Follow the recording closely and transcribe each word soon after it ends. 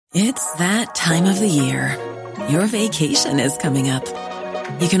It's that time of the year. Your vacation is coming up.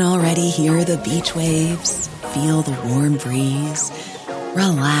 You can already hear the beach waves, feel the warm breeze,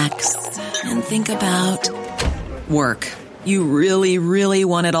 relax, and think about work. You really, really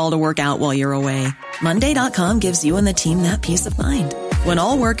want it all to work out while you're away. Monday.com gives you and the team that peace of mind. When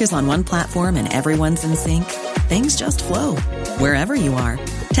all work is on one platform and everyone's in sync, things just flow. Wherever you are,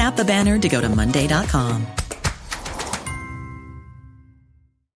 tap the banner to go to Monday.com.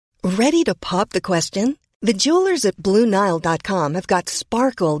 Ready to pop the question? The jewelers at BlueNile.com have got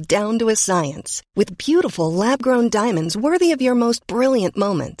sparkle down to a science with beautiful lab-grown diamonds worthy of your most brilliant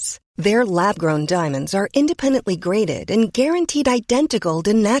moments. Their lab-grown diamonds are independently graded and guaranteed identical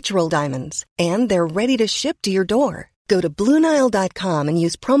to natural diamonds, and they're ready to ship to your door. Go to BlueNile.com and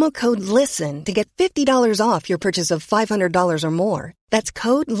use promo code LISTEN to get $50 off your purchase of $500 or more. That's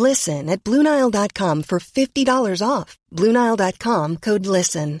code LISTEN at BlueNile.com for $50 off. BlueNile.com, code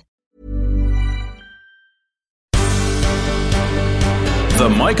LISTEN. The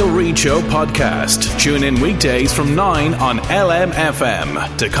Michael Reid Show podcast. Tune in weekdays from 9 on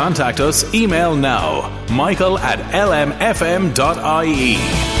LMFM. To contact us, email now, michael@lmfm.ie.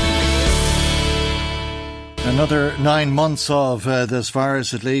 Another 9 months of this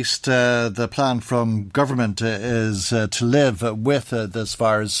virus, at least. The plan from government is to live with this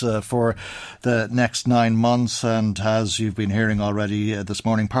virus for the next 9 months. And as you've been hearing already this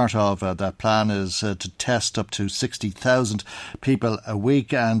morning, part of that plan is to test up to 60,000 people a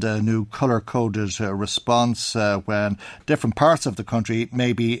week, and a new colour-coded response when different parts of the country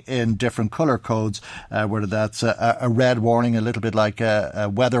may be in different colour codes, whether that's a red warning, a little bit like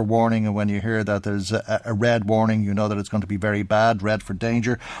a weather warning. And when you hear that there's a red warning, you know that it's going to be very bad, red for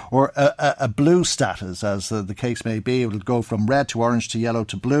danger, or a blue status, as the case may be. It will go from red to orange to yellow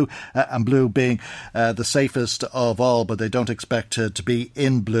to blue, and blue being the safest of all, but they don't expect to be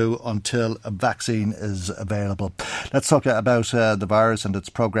in blue until a vaccine is available. Let's talk about the virus and its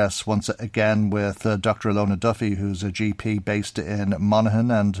progress once again with Dr. Ilona Duffy, who's a GP based in Monaghan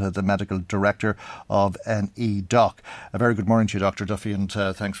and the medical director of NEDoc. A very good morning to you, Dr. Duffy, and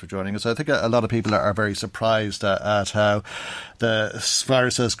thanks for joining us. I think a lot of people are very surprised at how the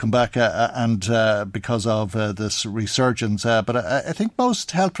virus has come back and because of this resurgence. But I think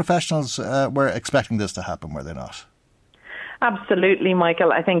most health professionals were expecting this to happen, were they not? Absolutely,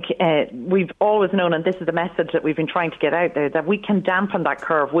 Michael. I think we've always known, and this is the message that we've been trying to get out there, that we can dampen that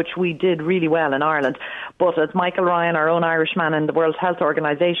curve, which we did really well in Ireland. But as Michael Ryan, our own Irishman in the World Health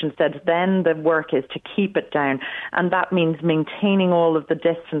Organization, said, then the work is to keep it down. And that means maintaining all of the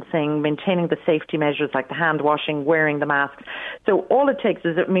distancing, maintaining the safety measures like the hand washing, wearing the masks. So all it takes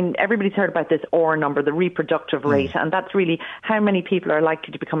is, everybody's heard about this R number, the reproductive rate, and that's really how many people are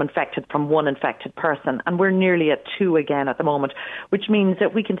likely to become infected from one infected person. And we're nearly at 2 again at the moment, which means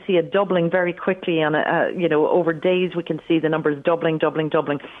that we can see a doubling very quickly on over days. We can see the numbers doubling,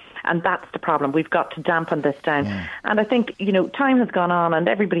 and that's the problem. We've got to dampen this down. And I think time has gone on, and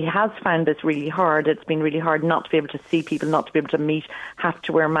everybody has found this really hard. It's been really hard not to be able to see people, not to be able to meet, have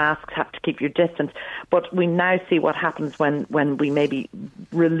to wear masks, have to keep your distance. But we now see what happens when we maybe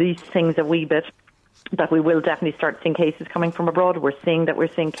release things a wee bit, that we will definitely start seeing cases coming from abroad. We're seeing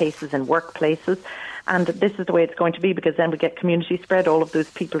cases in workplaces. And this is the way it's going to be, because then we get community spread. All of those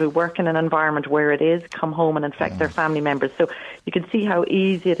people who work in an environment where it is come home and infect their family members. So you can see how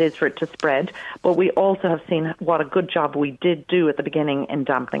easy it is for it to spread. But we also have seen what a good job we did do at the beginning in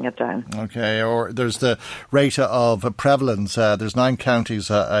dampening it down. Okay, or there's the rate of prevalence. There's 9 counties,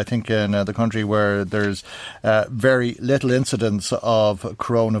 I think, in the country where there's very little incidence of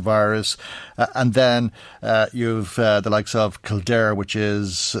coronavirus. And then you've the likes of Kildare, which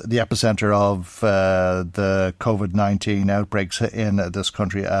is the epicentre of the COVID-19 outbreaks in this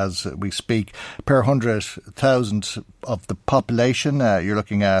country as we speak. Per 100,000 of the population, you're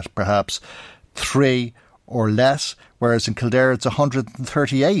looking at perhaps 3 or less, whereas in Kildare it's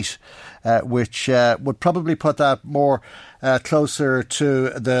 138, which would probably put that more closer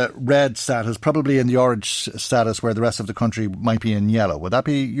to the red status, probably in the orange status, where the rest of the country might be in yellow. Would that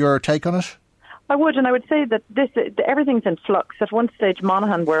be your take on it? I would, and I would say that everything's in flux. At one stage,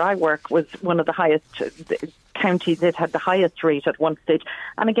 Monaghan, where I work, was one of the highest counties. It had the highest rate at one stage,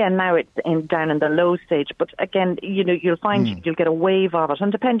 and again now it's down in the low stage. But again, you'll find you'll get a wave of it,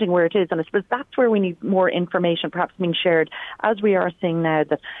 and depending where it is, and I suppose that's where we need more information, perhaps being shared, as we are seeing now,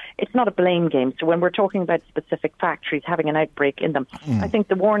 that it's not a blame game. So when we're talking about specific factories having an outbreak in them, I think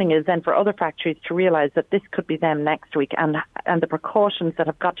the warning is then for other factories to realise that this could be them next week, and the precautions that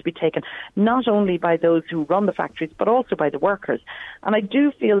have got to be taken, not only by those who run the factories, but also by the workers. And I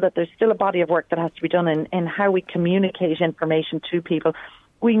do feel that there's still a body of work that has to be done in how we communicate information to people,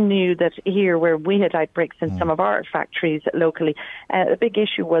 we knew that here where we had outbreaks in some of our factories locally, the big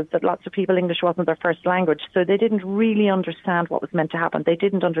issue was that lots of people, English wasn't their first language, so they didn't really understand what was meant to happen. They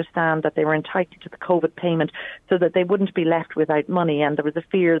didn't understand that they were entitled to the COVID payment so that they wouldn't be left without money, and there was a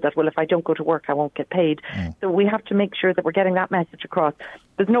fear that, well, if I don't go to work, I won't get paid. So we have to make sure that we're getting that message across.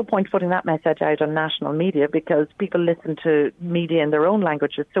 There's no point putting that message out on national media because people listen to media in their own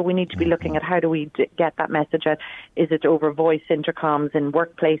languages, so we need to be looking at how do we get that message out. Is it over voice intercoms in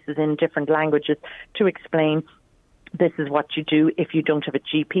workplaces in different languages to explain this is what you do if you don't have a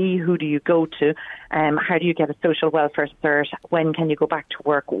GP, who do you go to, how do you get a social welfare cert, when can you go back to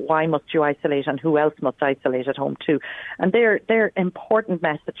work, why must you isolate, and who else must isolate at home too. And they're important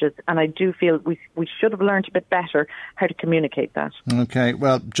messages, and I do feel we should have learned a bit better how to communicate that. Okay,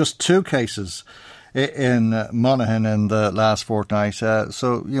 well, just 2 cases in Monaghan in the last fortnight,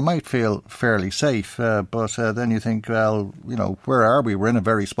 so you might feel fairly safe, but then you think, well, where are we? We're in a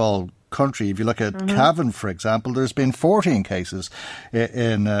very small country. If you look at Cavan, for example, there's been 14 cases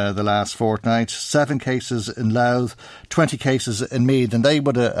in the last fortnight, 7 cases in Louth, 20 cases in Meath, and they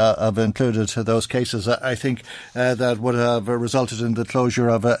would have included those cases, I think, that would have resulted in the closure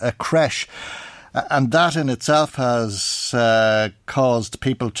of a creche. And that in itself has caused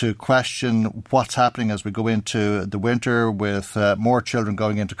people to question what's happening as we go into the winter, with more children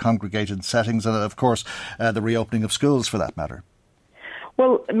going into congregated settings, and of course the reopening of schools for that matter.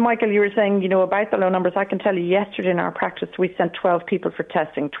 Well, Michael, you were saying, about the low numbers. I can tell you yesterday in our practice, we sent 12 people for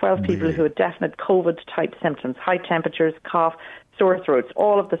testing, 12 people who had definite COVID-type symptoms, high temperatures, cough, sore throats,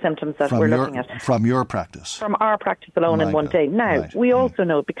 all of the symptoms that we're looking at. From your practice? From our practice alone in one day. Now, we also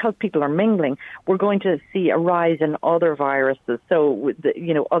know, because people are mingling, we're going to see a rise in other viruses, so,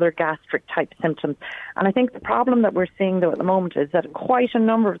 other gastric-type symptoms. And I think the problem that we're seeing, though, at the moment is that quite a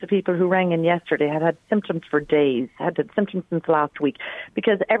number of the people who rang in yesterday had symptoms for days, had symptoms since last week,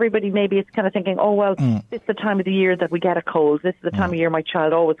 because everybody maybe is kind of thinking, oh, well, this is the time of the year that we get a cold, this is the time of year my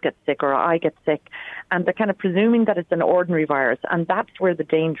child always gets sick or I get sick, and they're kind of presuming that it's an ordinary virus. And that's where the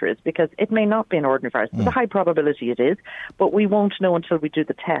danger is, because it may not be an ordinary virus. There's a high probability it is, but we won't know until we do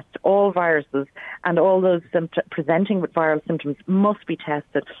the test. All viruses and all those presenting with viral symptoms must be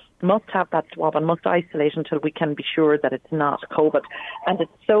tested, must have that swab, and must isolate until we can be sure that it's not COVID. And it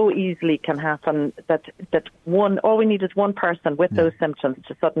so easily can happen that all we need is one person with those symptoms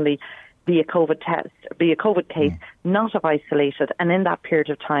to suddenly be a COVID case, not have isolated, and in that period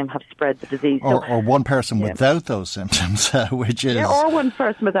of time have spread the disease. Or one person without those symptoms, which is... or one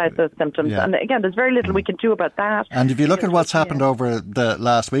person without those symptoms. And again, there's very little we can do about that. And if you look at what's happened over the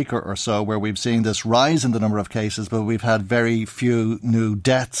last week or so, where we've seen this rise in the number of cases, but we've had very few new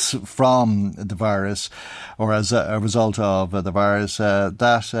deaths from the virus, or as a result of the virus,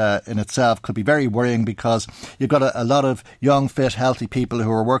 that in itself could be very worrying, because you've got a lot of young, fit, healthy people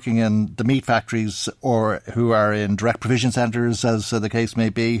who are working in the meat factories or who are in direct provision centres, as the case may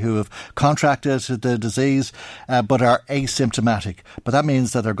be, who have contracted the disease but are asymptomatic. But that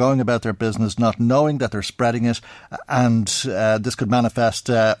means that they're going about their business not knowing that they're spreading it, and this could manifest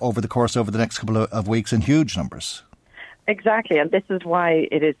over the next couple of weeks in huge numbers. Exactly, and this is why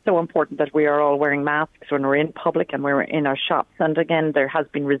it is so important that we are all wearing masks when we're in public and we're in our shops. And again, there has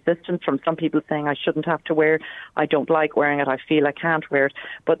been resistance from some people saying I shouldn't have to wear it, I don't like wearing it, I feel I can't wear it.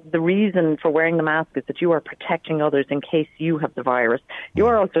 But the reason for wearing the mask is that you are protecting others in case you have the virus. You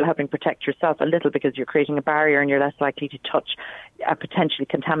are also helping protect yourself a little, because you're creating a barrier and you're less likely to touch a potentially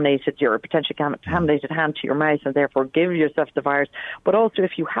contaminated hand to your mouth and therefore give yourself the virus. But also,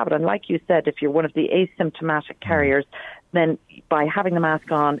 if you have it, and like you said, if you're one of the asymptomatic carriers, then by having the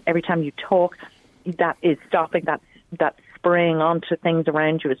mask on every time you talk, that is stopping that spraying onto things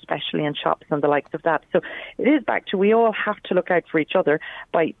around you, especially in shops and the likes of that. So it is back to, we all have to look out for each other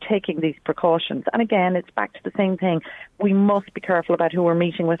by taking these precautions. And again, it's back to the same thing. We must be careful about who we're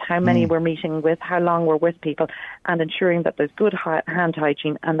meeting with, how many we're meeting with, how long we're with people, and ensuring that there's good hand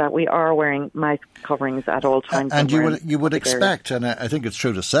hygiene and that we are wearing mouth coverings at all times. And you would expect, and I think it's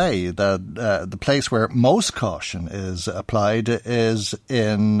true to say, that the place where most caution is applied is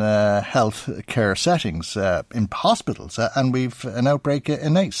in health care settings, in hospitals. And we've an outbreak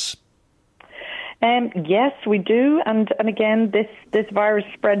in Naas. Yes, we do, and again, this virus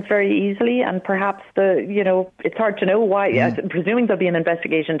spreads very easily, and perhaps it's hard to know why. I'm presuming there'll be an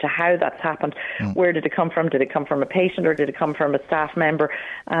investigation to how that's happened. Where did it come from? Did it come from a patient or did it come from a staff member?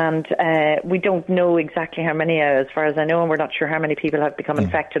 And we don't know exactly how many, as far as I know, and we're not sure how many people have become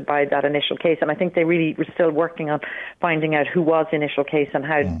infected by that initial case. And I think they really were still working on finding out who was the initial case and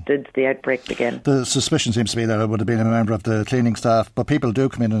how did the outbreak begin. The suspicion seems to be that it would have been a member of the cleaning staff, but people do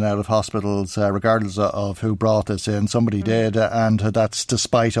come in and out of hospitals regardless regardless of who brought this in. Somebody did, and that's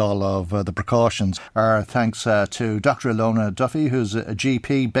despite all of the precautions. Our thanks to Dr. Ilona Duffy, who's a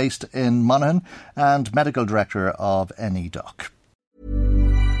GP based in Monaghan and Medical Director of NEDoc.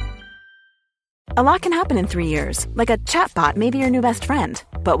 A lot can happen in 3 years, like a chatbot may be your new best friend.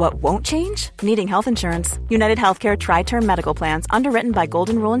 But what won't change? Needing health insurance. United Healthcare Tri-Term Medical Plans, underwritten by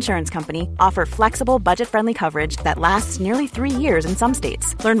Golden Rule Insurance Company, offer flexible, budget-friendly coverage that lasts nearly 3 years in some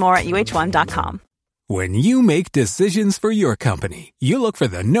states. Learn more at uh1.com. When you make decisions for your company, you look for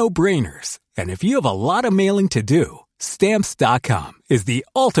the no-brainers. And if you have a lot of mailing to do, Stamps.com is the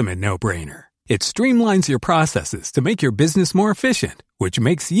ultimate no-brainer. It streamlines your processes to make your business more efficient, which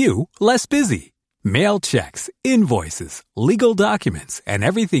makes you less busy. Mail checks, invoices, legal documents, and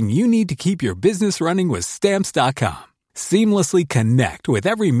everything you need to keep your business running with Stamps.com. Seamlessly connect with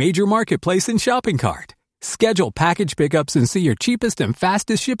every major marketplace and shopping cart. Schedule package pickups and see your cheapest and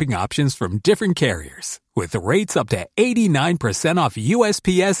fastest shipping options from different carriers, with rates up to 89% off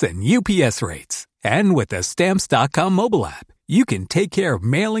USPS and UPS rates. And with the Stamps.com mobile app, you can take care of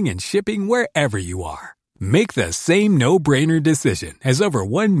mailing and shipping wherever you are. Make the same no-brainer decision as over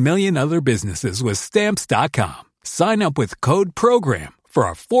 1 million other businesses with Stamps.com. Sign up with code PROGRAM for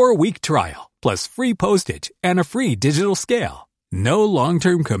a 4-week trial, plus free postage and a free digital scale. No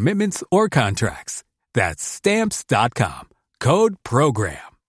long-term commitments or contracts. That's Stamps.com. Code PROGRAM.